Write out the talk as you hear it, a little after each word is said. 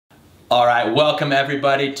All right, welcome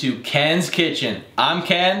everybody to Ken's Kitchen. I'm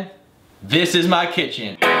Ken, this is my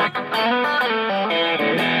kitchen. Ken's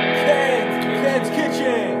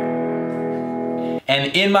Kitchen.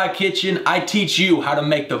 And in my kitchen, I teach you how to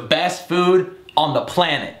make the best food on the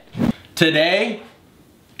planet. Today,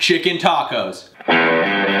 chicken tacos.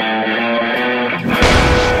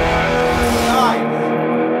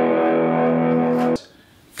 Nice.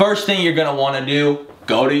 First thing you're gonna wanna do,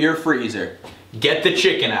 go to your freezer. Get the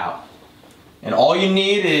chicken out. And all you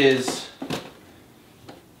need is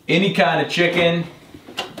any kind of chicken.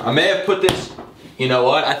 I may have put this, you know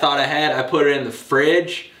what, I put it in the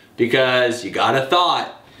fridge because you got a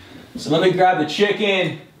thought. So let me grab the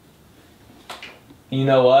chicken. You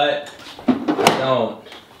know what? I don't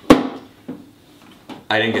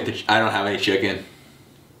have any chicken.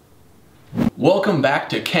 Welcome back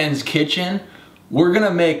to Ken's Kitchen. We're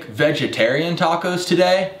gonna make vegetarian tacos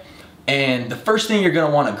today. And the first thing you're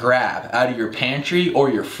gonna wanna grab out of your pantry or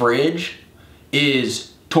your fridge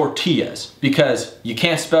is tortillas, because you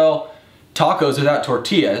can't spell tacos without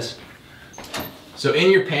tortillas. So in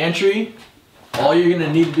your pantry, all you're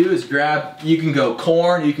gonna need to do is grab, you can go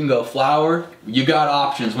corn, you can go flour, you got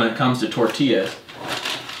options when it comes to tortillas.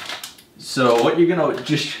 So what you're gonna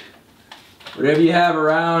whatever you have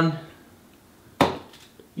around,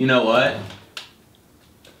 you know what?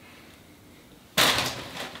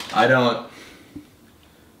 I don't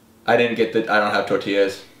have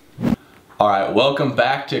tortillas. All right, welcome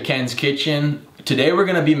back to Ken's Kitchen. Today we're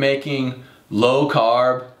gonna be making low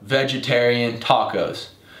carb vegetarian tacos.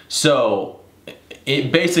 So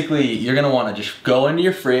basically you're gonna wanna just go into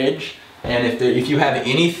your fridge, and if you have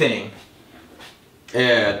anything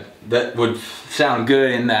that would sound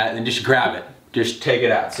good in that, then just grab it. Just take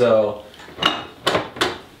it out. So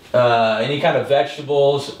any kind of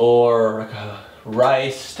vegetables or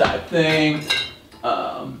rice type thing.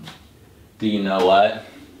 Do you know what?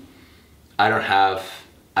 I don't have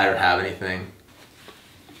anything.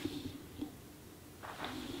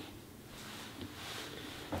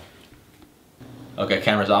 Okay,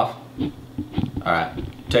 camera's off. All right,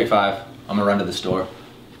 take 5. I'm gonna run to the store.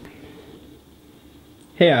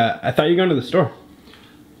 Hey, I thought you were going to the store.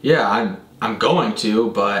 Yeah, I'm going to,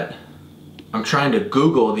 but I'm trying to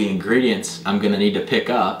Google the ingredients I'm gonna need to pick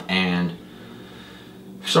up, and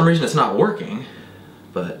for some reason it's not working,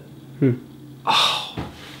 but oh,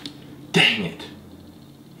 dang it.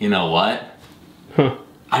 You know what? Huh.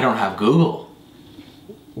 I don't have Google.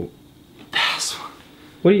 What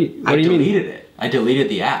do you mean? I deleted it. I deleted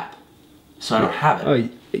the app, so I don't have it. Oh,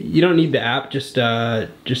 you don't need the app. Just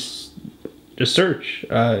search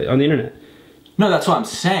on the internet. No, that's what I'm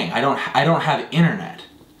saying. I don't have internet.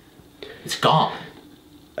 It's gone.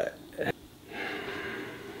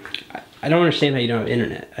 I don't understand how you don't have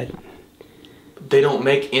internet. They don't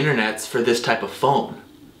make internets for this type of phone.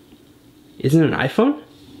 Isn't it an iPhone?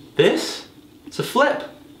 This? It's a flip.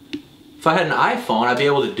 If I had an iPhone, I'd be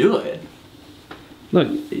able to do it. Look,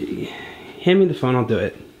 hand me the phone, I'll do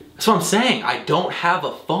it. That's what I'm saying. I don't have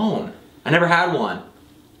a phone. I never had one.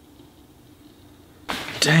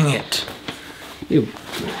 Dang it. Ew.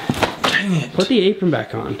 Dang it. Put the apron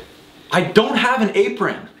back on. I don't have an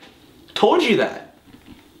apron. Told you that.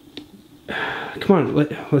 Come on,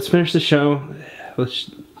 let's finish the show.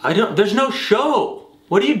 There's no show.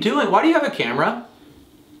 What are you doing? Why do you have a camera?